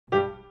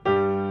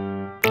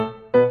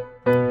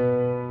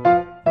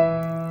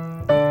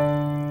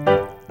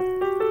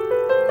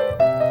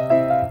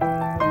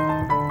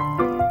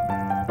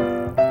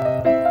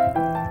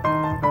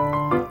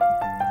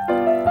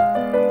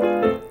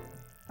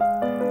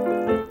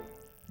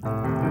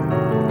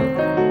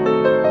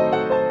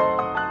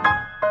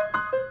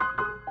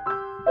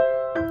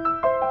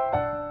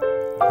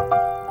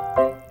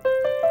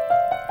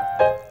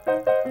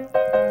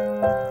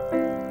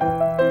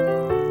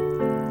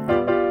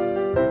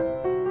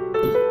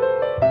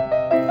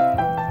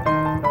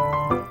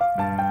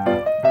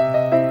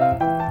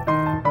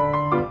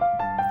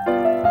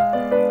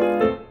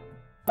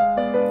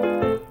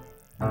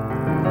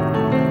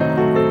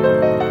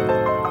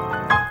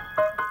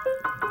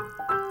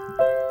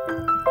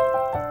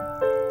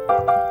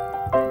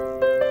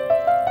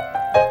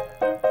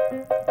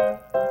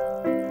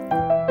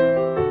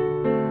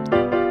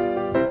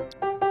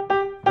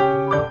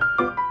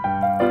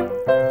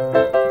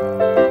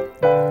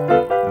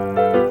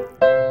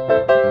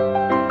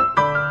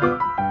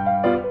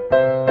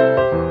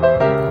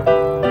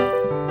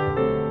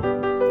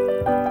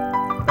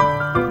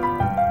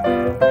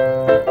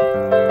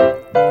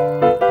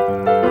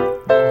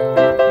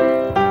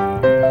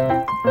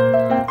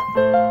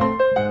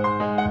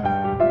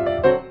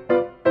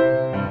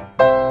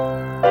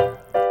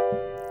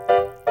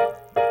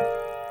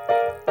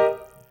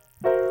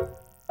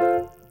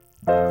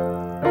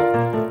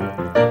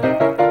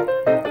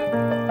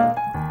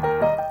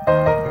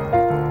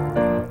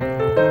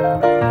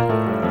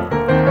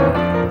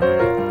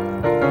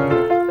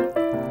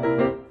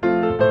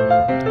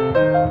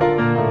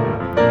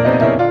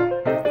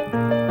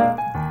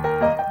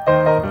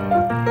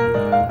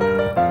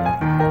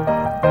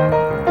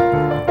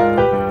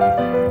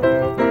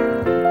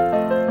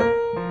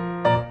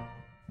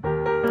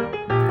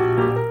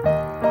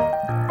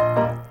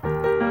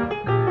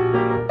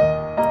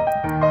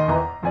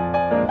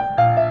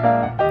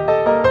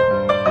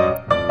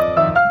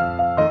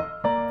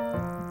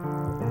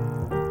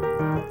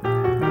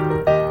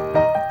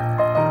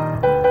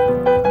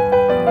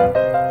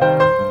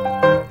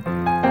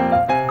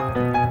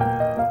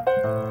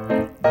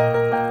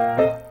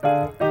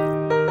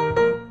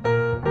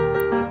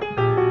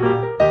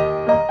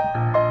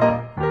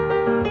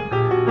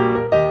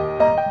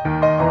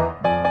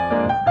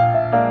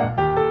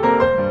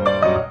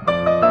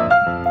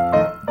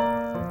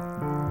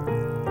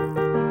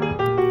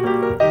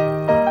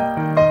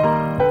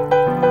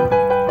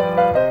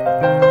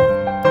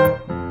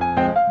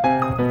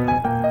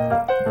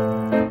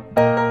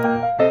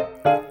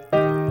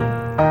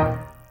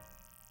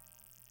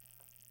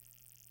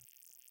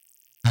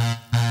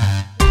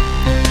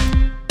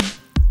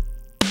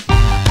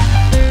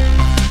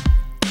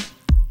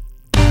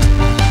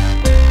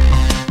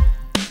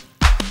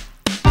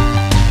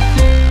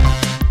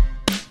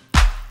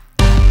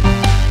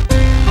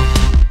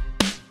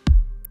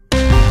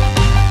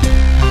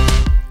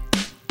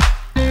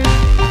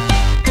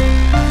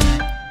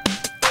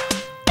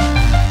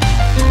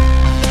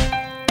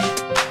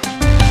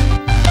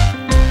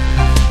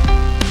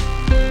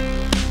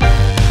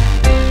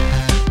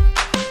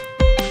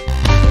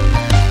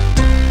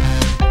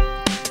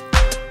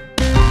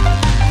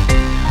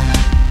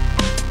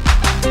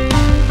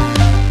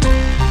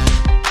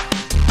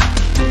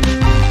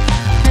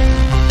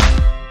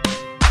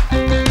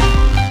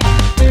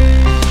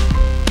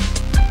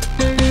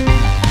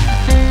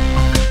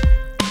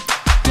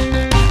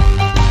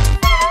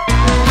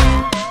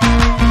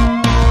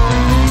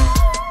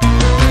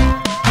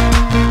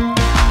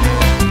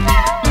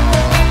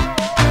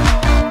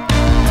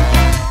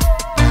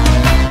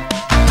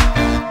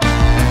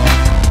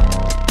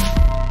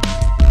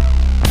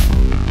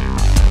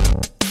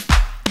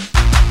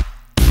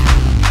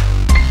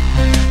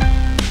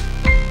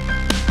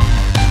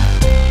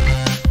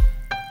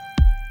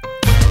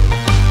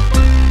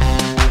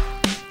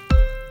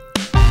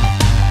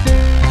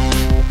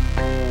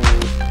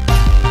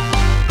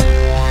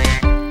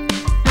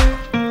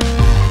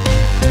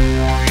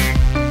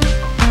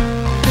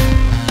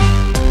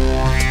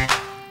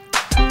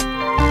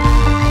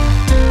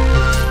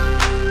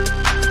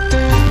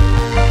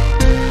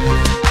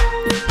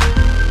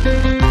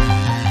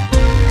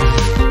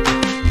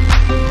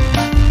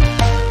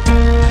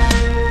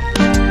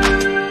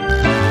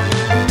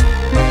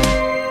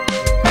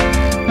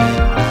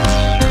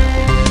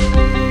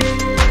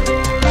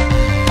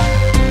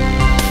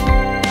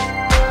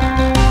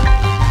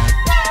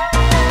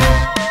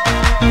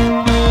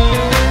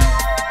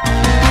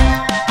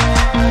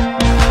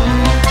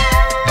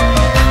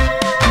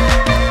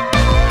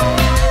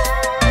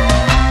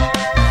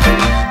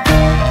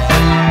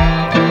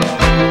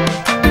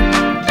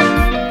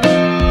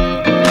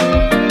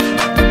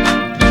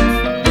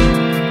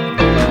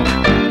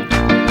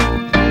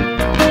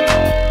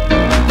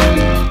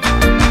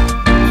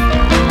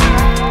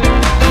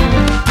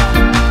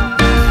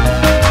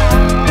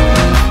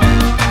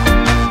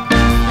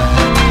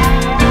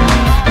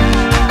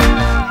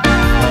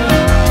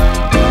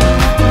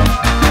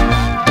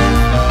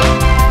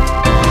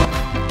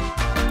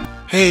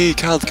Hey,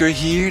 KyleTheGreat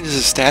here, and as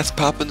the stats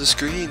pop on the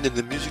screen and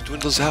the music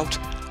dwindles out,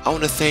 I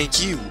want to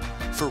thank you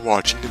for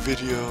watching the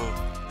video.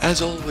 As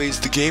always,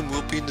 the game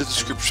will be in the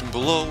description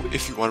below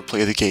if you want to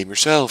play the game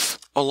yourself,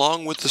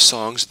 along with the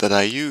songs that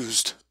I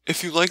used.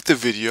 If you liked the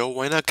video,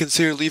 why not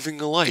consider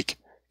leaving a like?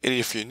 And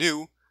if you're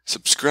new,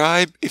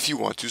 subscribe if you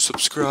want to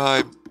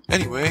subscribe.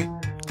 Anyway,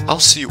 I'll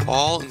see you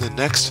all in the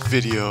next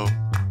video.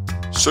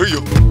 See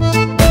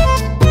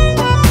ya!